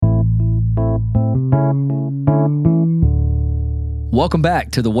Welcome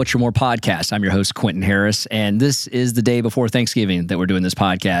back to the What's Your More podcast. I'm your host, Quentin Harris, and this is the day before Thanksgiving that we're doing this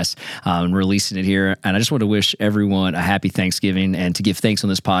podcast and releasing it here. And I just want to wish everyone a happy Thanksgiving and to give thanks on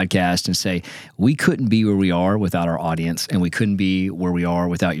this podcast and say we couldn't be where we are without our audience, and we couldn't be where we are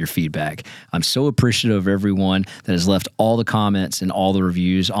without your feedback. I'm so appreciative of everyone that has left all the comments and all the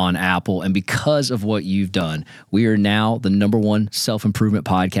reviews on Apple. And because of what you've done, we are now the #1 self-improvement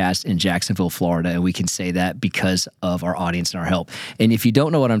podcast in Jacksonville, Florida. And we can say that because of our audience and our help. And if you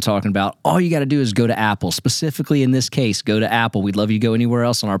don't know what I'm talking about, all you got to do is go to Apple. Specifically in this case, go to Apple. We'd love you to go anywhere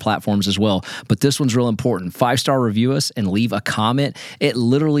else on our platforms as well. But this one's real important. 5-star review us and leave a comment. It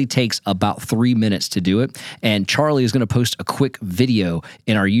literally takes about 3 minutes to do it. And Charlie is going to post a quick video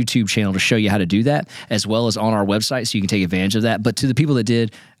in our YouTube channel to show you how to do that, as well as on our website so you can take advantage of that. But to the people that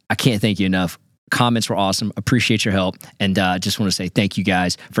did, I can't thank you enough. Comments were awesome. Appreciate your help. And just want to say thank you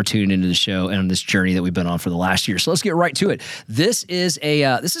guys for tuning into the show and on this journey that we've been on for the last year. So let's get right to it. This is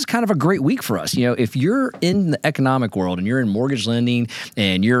kind of a great week for us. You know, if you're in the economic world and you're in mortgage lending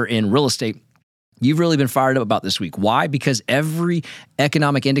and you're in real estate, you've really been fired up about this week. Why? Because every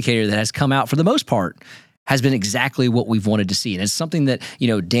economic indicator that has come out, for the most part, has been exactly what we've wanted to see. And it's something that, you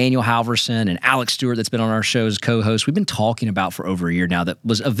know, Daniel Halverson and Alex Stewart, that's been on our show as co-hosts, we've been talking about for over a year now, that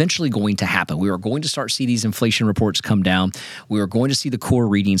was eventually going to happen. We were going to start to see these inflation reports come down. We were going to see the core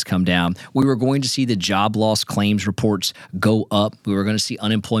readings come down. We were going to see the job loss claims reports go up. We were going to see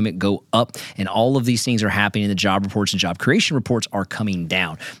unemployment go up. And all of these things are happening. The job reports and job creation reports are coming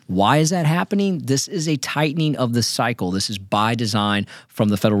down. Why is that happening? This is a tightening of the cycle. This is by design from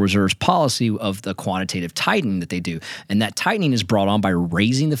the Federal Reserve's policy of the quantitative tightening that they do. And that tightening is brought on by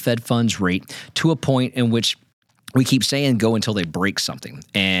raising the Fed funds rate to a point in which we keep saying go until they break something.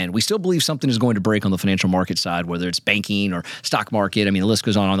 And we still believe something is going to break on the financial market side, whether it's banking or stock market. I mean, the list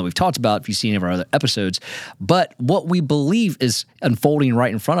goes on that we've talked about if you've seen any of our other episodes. But what we believe is unfolding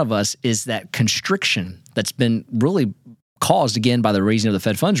right in front of us is that constriction that's been really caused, again, by the raising of the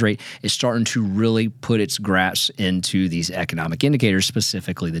Fed funds rate, is starting to really put its grasp into these economic indicators,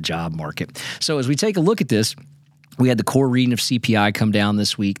 specifically the job market. So as we take a look at this, we had the core reading of CPI come down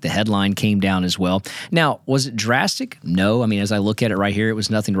this week. The headline came down as well. Now, was it drastic? No. I mean, as I look at it right here, it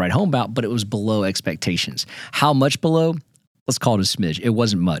was nothing to write home about, but it was below expectations. How much below? Let's call it a smidge. It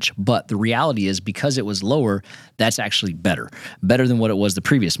wasn't much. But the reality is, because it was lower, that's actually better than what it was the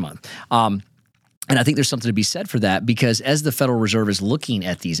previous month. And I think there's something to be said for that, because as the Federal Reserve is looking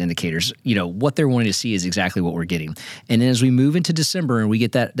at these indicators, you know, what they're wanting to see is exactly what we're getting. And then as we move into December and we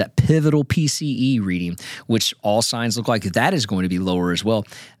get that pivotal PCE reading, which all signs look like that is going to be lower as well,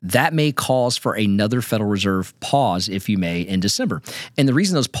 that may cause for another Federal Reserve pause, if you may, in December. And the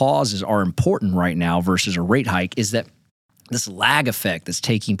reason those pauses are important right now versus a rate hike is that this lag effect that's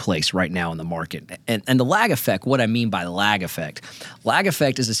taking place right now in the market. And the lag effect, what I mean by lag effect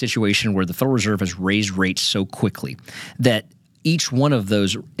is a situation where the Federal Reserve has raised rates so quickly that each one of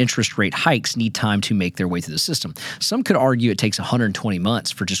those interest rate hikes need time to make their way through the system. Some could argue it takes 120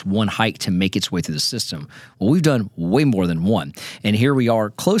 months for just one hike to make its way through the system. Well, we've done way more than one. And here we are,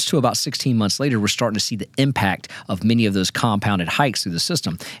 close to about 16 months later, we're starting to see the impact of many of those compounded hikes through the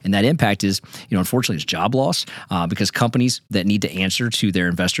system. And that impact is, you know, unfortunately, it's job loss because companies that need to answer to their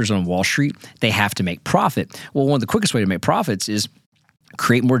investors on Wall Street, they have to make profit. Well, one of the quickest way to make profits is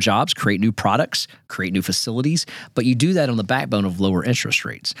create more jobs, create new products, create new facilities, but you do that on the backbone of lower interest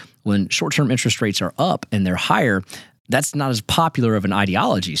rates. When short-term interest rates are up and they're higher, that's not as popular of an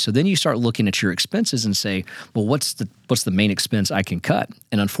ideology. So then you start looking at your expenses and say, well, what's the main expense I can cut?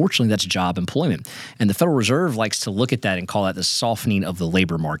 And unfortunately, that's job employment. And the Federal Reserve likes to look at that and call that the softening of the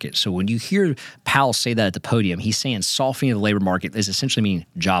labor market. So when you hear Powell say that at the podium, he's saying softening of the labor market is essentially meaning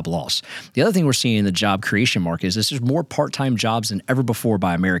job loss. The other thing we're seeing in the job creation market is there's more part-time jobs than ever before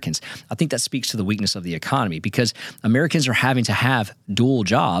by Americans. I think that speaks to the weakness of the economy, because Americans are having to have dual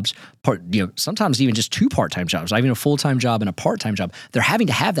jobs, sometimes even just two part-time jobs, even a full-time job and a part-time job. They're having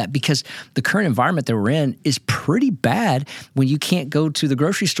to have that because the current environment that we're in is pretty bad when you can't go to the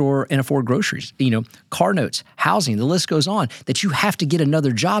grocery store and afford groceries, car notes, housing, the list goes on, that you have to get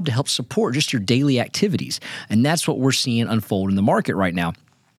another job to help support just your daily activities. And that's what we're seeing unfold in the market right now.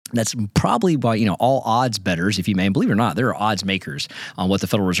 That's probably by, all odds bettors, if you may. And believe it or not, there are odds makers on what the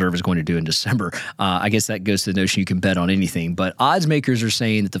Federal Reserve is going to do in December. I guess that goes to the notion you can bet on anything. But odds makers are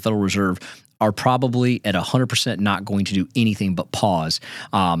saying that the Federal Reserve are probably at 100% not going to do anything but pause,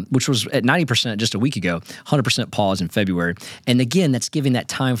 which was at 90% just a week ago, 100% pause in February. And again, that's giving that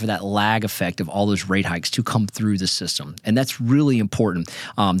time for that lag effect of all those rate hikes to come through the system. And that's really important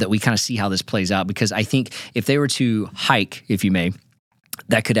that we kind of see how this plays out, because I think if they were to hike, if you may,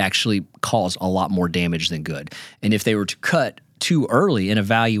 that could actually cause a lot more damage than good. And if they were to cut too early and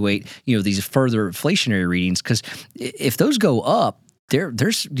evaluate, these further inflationary readings, because if those go up,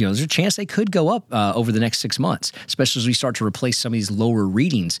 there's a chance they could go up over the next 6 months, especially as we start to replace some of these lower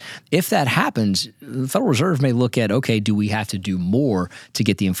readings. If that happens, the Federal Reserve may look at, okay, do we have to do more to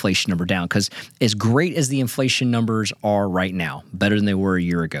get the inflation number down? Because as great as the inflation numbers are right now, better than they were a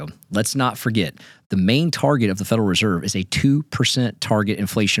year ago, let's not forget the main target of the Federal Reserve is a 2% target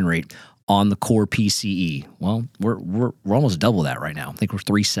inflation rate on the core PCE. Well, we're almost double that right now. I think we're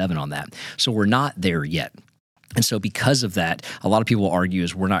 3.7 on that. So we're not there yet. And so because of that, a lot of people argue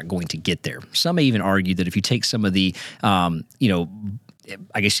is we're not going to get there. Some may even argue that if you take some of the, outdate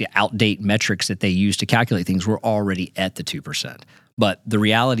metrics that they use to calculate things, we're already at the 2%. But the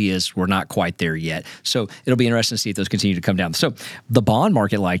reality is we're not quite there yet. So it'll be interesting to see if those continue to come down. So the bond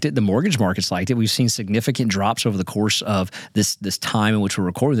market liked it. The mortgage markets liked it. We've seen significant drops over the course of this time in which we're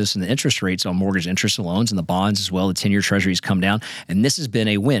recording this, and the interest rates on mortgage interest and loans and the bonds as well. The 10-year treasuries come down, and this has been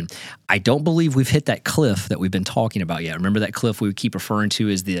a win. I don't believe we've hit that cliff that we've been talking about yet. Remember that cliff we keep referring to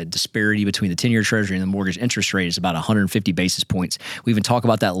as the disparity between the 10-year treasury and the mortgage interest rate is about 150 basis points. We even talk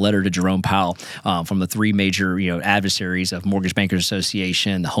about that letter to Jerome Powell from the three major adversaries of Mortgage Bankers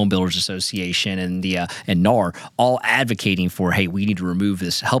Association, the Home Builders Association, and and NAR, all advocating for, hey, we need to remove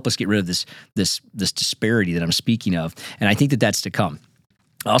this, help us get rid of this disparity that I'm speaking of. And I think that that's to come.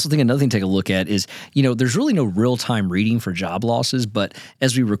 I also think another thing to take a look at is, there's really no real-time reading for job losses, but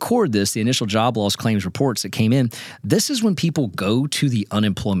as we record this, the initial job loss claims reports that came in, this is when people go to the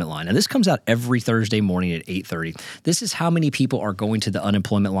unemployment line. And this comes out every Thursday morning at 8:30. This is how many people are going to the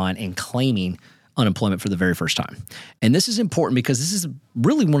unemployment line and claiming unemployment for the very first time. And this is important because this is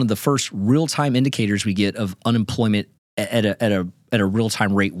really one of the first real-time indicators we get of unemployment at a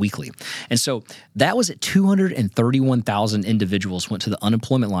real-time rate weekly. And so that was at 231,000 individuals went to the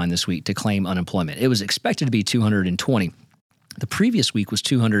unemployment line this week to claim unemployment. It was expected to be 220. The previous week was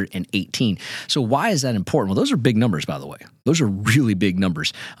 218. So why is that important? Well, those are big numbers, by the way. Those are really big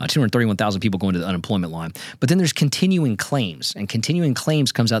numbers. 231,000 people going to the unemployment line. But then there's continuing claims, and continuing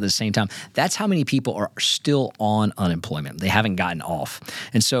claims comes out at the same time. That's how many people are still on unemployment. They haven't gotten off.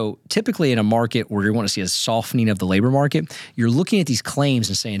 And so typically in a market where you want to see a softening of the labor market, you're looking at these claims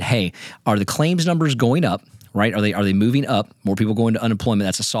and saying, hey, are the claims numbers going up? Right? Are they moving up? More people going to unemployment.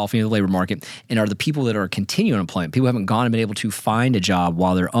 That's a softening of the labor market. And are the people that are continuing unemployment, people who haven't gone and been able to find a job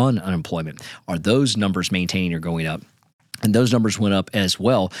while they're on unemployment, are those numbers maintaining or going up? And those numbers went up as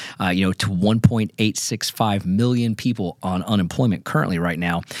well, to 1.865 million people on unemployment currently right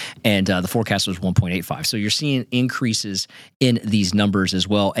now. And the forecast was 1.85. So you're seeing increases in these numbers as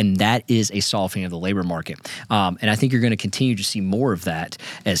well. And that is a softening of the labor market. And I think you're going to continue to see more of that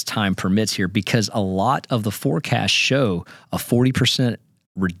as time permits here, because a lot of the forecasts show a 40%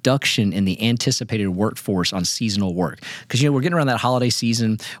 reduction in the anticipated workforce on seasonal work. Because, we're getting around that holiday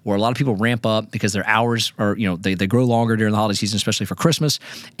season where a lot of people ramp up because their hours are, they grow longer during the holiday season, especially for Christmas,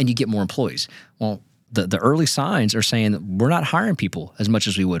 and you get more employees. Well, the early signs are saying that we're not hiring people as much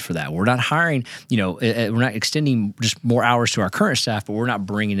as we would for that. We're not hiring, we're not extending just more hours to our current staff, but we're not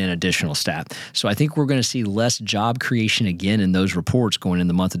bringing in additional staff. So I think we're going to see less job creation again in those reports going in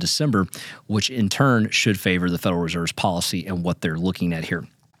the month of December, which in turn should favor the Federal Reserve's policy and what they're looking at here.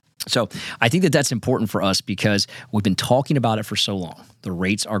 So I think that that's important for us because we've been talking about it for so long. The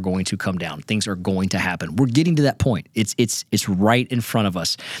rates are going to come down. Things are going to happen. We're getting to that point. It's right in front of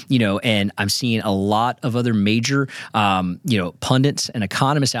us, and I'm seeing a lot of other major, pundits and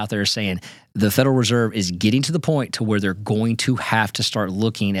economists out there saying the Federal Reserve is getting to the point to where they're going to have to start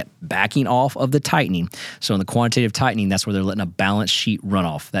looking at backing off of the tightening. So in the quantitative tightening, that's where they're letting a balance sheet run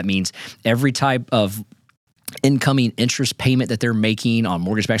off. That means every type of incoming interest payment that they're making on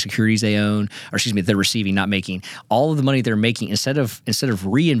mortgage-backed securities they own, they're receiving, not making, all of the money they're making, instead of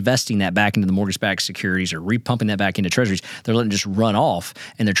reinvesting that back into the mortgage-backed securities or repumping that back into treasuries, they're letting it just run off,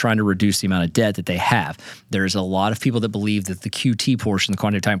 and they're trying to reduce the amount of debt that they have. There's a lot of people that believe that the QT portion, the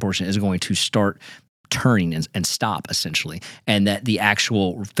quantitative tightening portion, is going to start turning and stop, essentially, and that the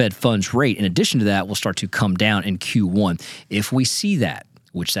actual Fed funds rate, in addition to that, will start to come down in Q1. If we see that,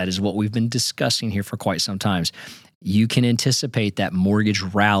 which that is what we've been discussing here for quite some time, you can anticipate that mortgage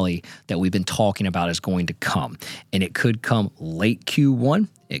rally that we've been talking about is going to come. And it could come late Q1.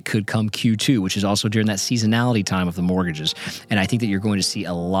 It could come Q2, which is also during that seasonality time of the mortgages. And I think that you're going to see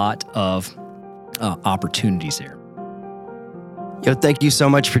a lot of opportunities there. Yo, thank you so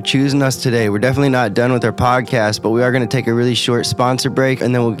much for choosing us today. We're definitely not done with our podcast, but we are going to take a really short sponsor break,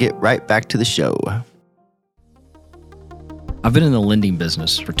 and then we'll get right back to the show. I've been in the lending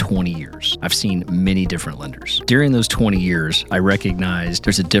business for 20 years. I've seen many different lenders. During those 20 years, I recognized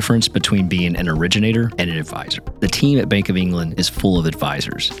there's a difference between being an originator and an advisor. The team at Bank of England is full of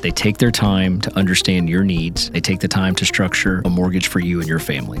advisors. They take their time to understand your needs. They take the time to structure a mortgage for you and your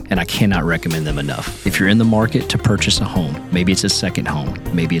family. And I cannot recommend them enough. If you're in the market to purchase a home, maybe it's a second home,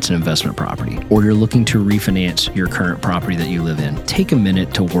 maybe it's an investment property, or you're looking to refinance your current property that you live in, take a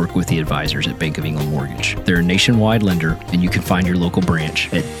minute to work with the advisors at Bank of England Mortgage. They're a nationwide lender, and you can find your local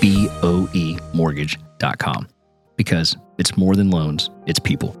branch at boemortgage.com, because it's more than loans, it's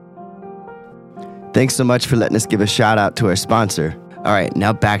people. Thanks so much for letting us give a shout out to our sponsor. All right,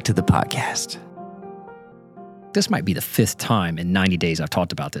 now back to the podcast. This might be the 5th time in 90 days I've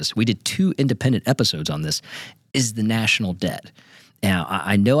talked about this. We did 2 independent episodes on this, is the national debt. Now,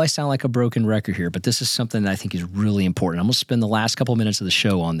 I know I sound like a broken record here, but this is something that I think is really important. I'm going to spend the last couple of minutes of the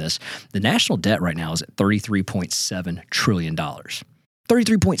show on this. The national debt right now is at $33.7 trillion.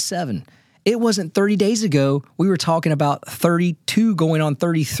 33.7. It wasn't 30 days ago. We were talking about 32 going on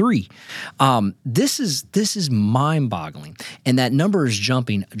 33. This is mind-boggling, and that number is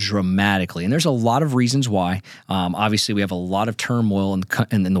jumping dramatically. And there's a lot of reasons why. Obviously, we have a lot of turmoil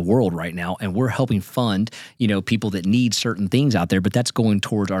in the world right now, and we're helping fund people that need certain things out there. But that's going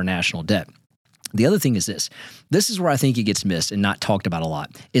towards our national debt. The other thing is this. This is where I think it gets missed and not talked about a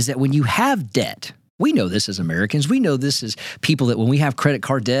lot. Is that when you have debt. We know this as Americans. We know this as people that when we have credit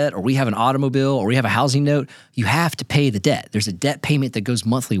card debt or we have an automobile or we have a housing note, you have to pay the debt. There's a debt payment that goes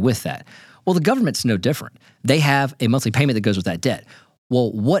monthly with that. Well, the government's no different. They have a monthly payment that goes with that debt.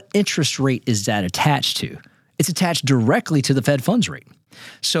 Well, what interest rate is that attached to? It's attached directly to the Fed funds rate.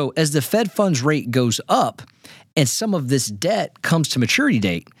 So as the Fed funds rate goes up and some of this debt comes to maturity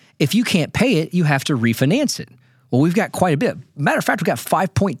date, if you can't pay it, you have to refinance it. Well, we've got quite a bit. Matter of fact, we've got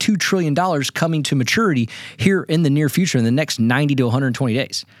 $5.2 trillion coming to maturity here in the near future in the next 90 to 120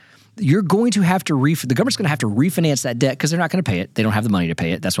 days. You're going to have to the government's going to have to refinance that debt because they're not going to pay it. They don't have the money to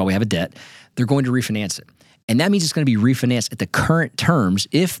pay it. That's why we have a debt. They're going to refinance it. And that means it's going to be refinanced at the current terms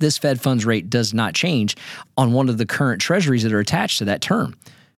if this Fed funds rate does not change on one of the current treasuries that are attached to that term.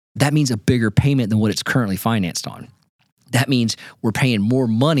 That means a bigger payment than what it's currently financed on. That means we're paying more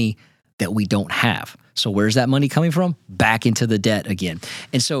money that we don't have. So where's that money coming from? Back into the debt again.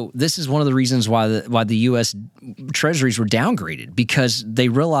 And so this is one of the reasons why the U.S. treasuries were downgraded, because they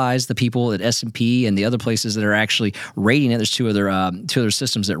realized, the people at S&P and the other places that are actually rating it, there's two other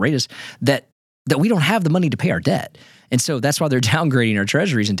systems that rate us, that we don't have the money to pay our debt. And so that's why they're downgrading our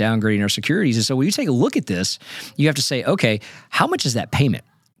treasuries and downgrading our securities. And so when you take a look at this, you have to say, okay, how much is that payment?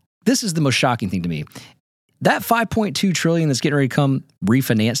 This is the most shocking thing to me. That $5.2 trillion that's getting ready to come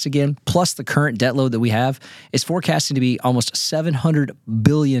refinanced again, plus the current debt load that we have, is forecasting to be almost $700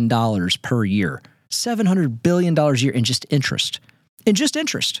 billion per year. $700 billion a year in just interest. In just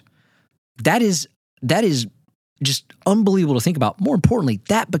interest. That is just unbelievable to think about. More importantly,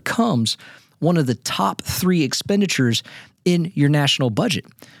 that becomes one of the top 3 expenditures in your national budget.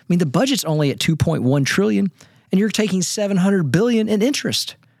 I mean, the budget's only at $2.1 trillion, and you're taking $700 billion in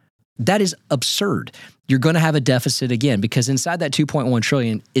interest. That is absurd. You're going to have a deficit again, because inside that $2.1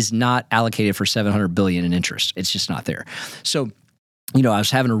 trillion is not allocated for $700 billion in interest. It's just not there. So, I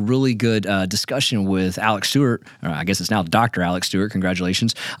was having a really good discussion with Alex Stewart, or I guess it's now Dr. Alex Stewart,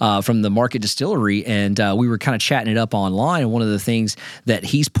 congratulations, from the Market Distillery, and we were kind of chatting it up online, and one of the things that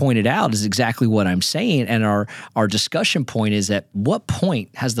he's pointed out is exactly what I'm saying, and our discussion point is, at what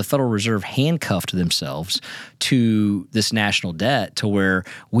point has the Federal Reserve handcuffed themselves to this national debt to where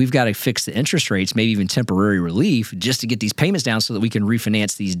we've got to fix the interest rates, maybe even temporary relief, just to get these payments down so that we can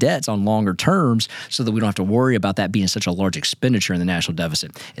refinance these debts on longer terms so that we don't have to worry about that being such a large expenditure in the national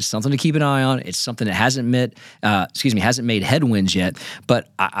deficit. It's something to keep an eye on. It's something that hasn't made headwinds yet, but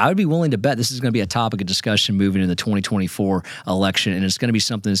I would be willing to bet this is going to be a topic of discussion moving into the 2024 election, and it's going to be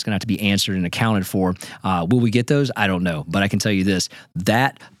something that's going to have to be answered and accounted for. Will we get those? I don't know, but I can tell you this,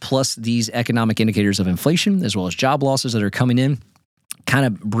 that plus these economic indicators of inflation, as well as job losses that are coming in, kind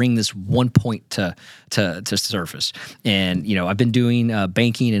of bring this one point to surface. And, I've been doing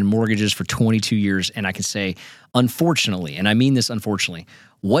banking and mortgages for 22 years, and I can say, unfortunately, and I mean this unfortunately,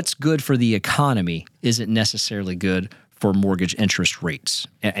 what's good for the economy isn't necessarily good for mortgage interest rates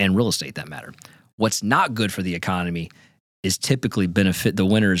and real estate, that matter. What's not good for the economy is typically benefit the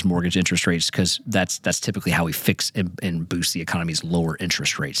winner's mortgage interest rates, because that's typically how we fix and boost the economy's lower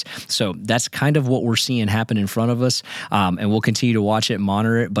interest rates. So that's kind of what we're seeing happen in front of us, and we'll continue to watch it,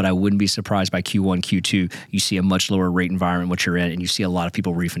 monitor it, but I wouldn't be surprised by Q1, Q2, you see a much lower rate environment which you're in, and you see a lot of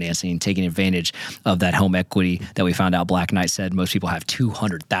people refinancing and taking advantage of that home equity that we found out Black Knight said most people have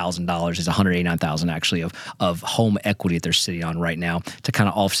 $200,000, it's $189,000 actually of home equity that they're sitting on right now to kind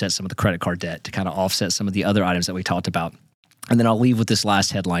of offset some of the credit card debt, to kind of offset some of the other items that we talked about. And then I'll leave with this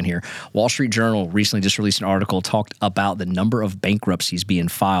last headline here. Wall Street Journal recently just released an article, talked about the number of bankruptcies being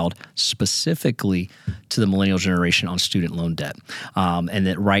filed specifically to the millennial generation on student loan debt. And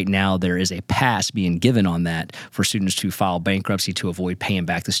that right now there is a pass being given on that for students to file bankruptcy to avoid paying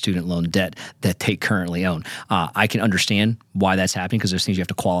back the student loan debt that they currently own. I can understand why that's happening, because there's things you have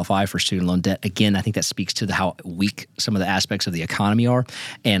to qualify for student loan debt. Again, I think that speaks to how weak some of the aspects of the economy are.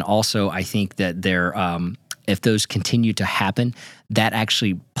 And also I think that they're if those continue to happen, that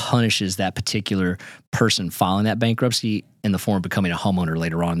actually punishes that particular person filing that bankruptcy in the form of becoming a homeowner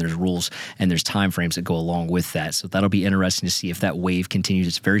later on. There's rules and there's timeframes that go along with that. So that'll be interesting to see if that wave continues.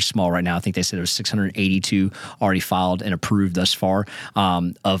 It's very small right now. I think they said there was 682 already filed and approved thus far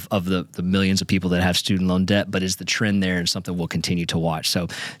of the millions of people that have student loan debt, but is the trend there and something we'll continue to watch. So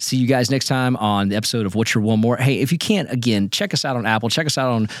see you guys next time on the episode of What's Your One More. Hey, if you can't, again, check us out on Apple, check us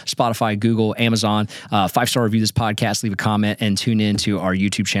out on Spotify, Google, Amazon, 5-star review this podcast, leave a comment, and tune in to our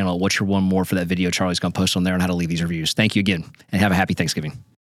YouTube channel, What's Your One More, for that video Charlie's going to post on there on how to leave these reviews. Thank you again, and have a happy Thanksgiving.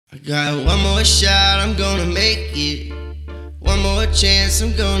 I got one more shot, I'm gonna make it. One more chance,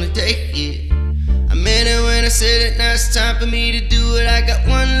 I'm gonna take it. I meant it when I said it, now it's time for me to do it. I got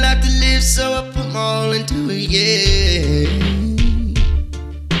one life to live, so I put my all into it, yeah.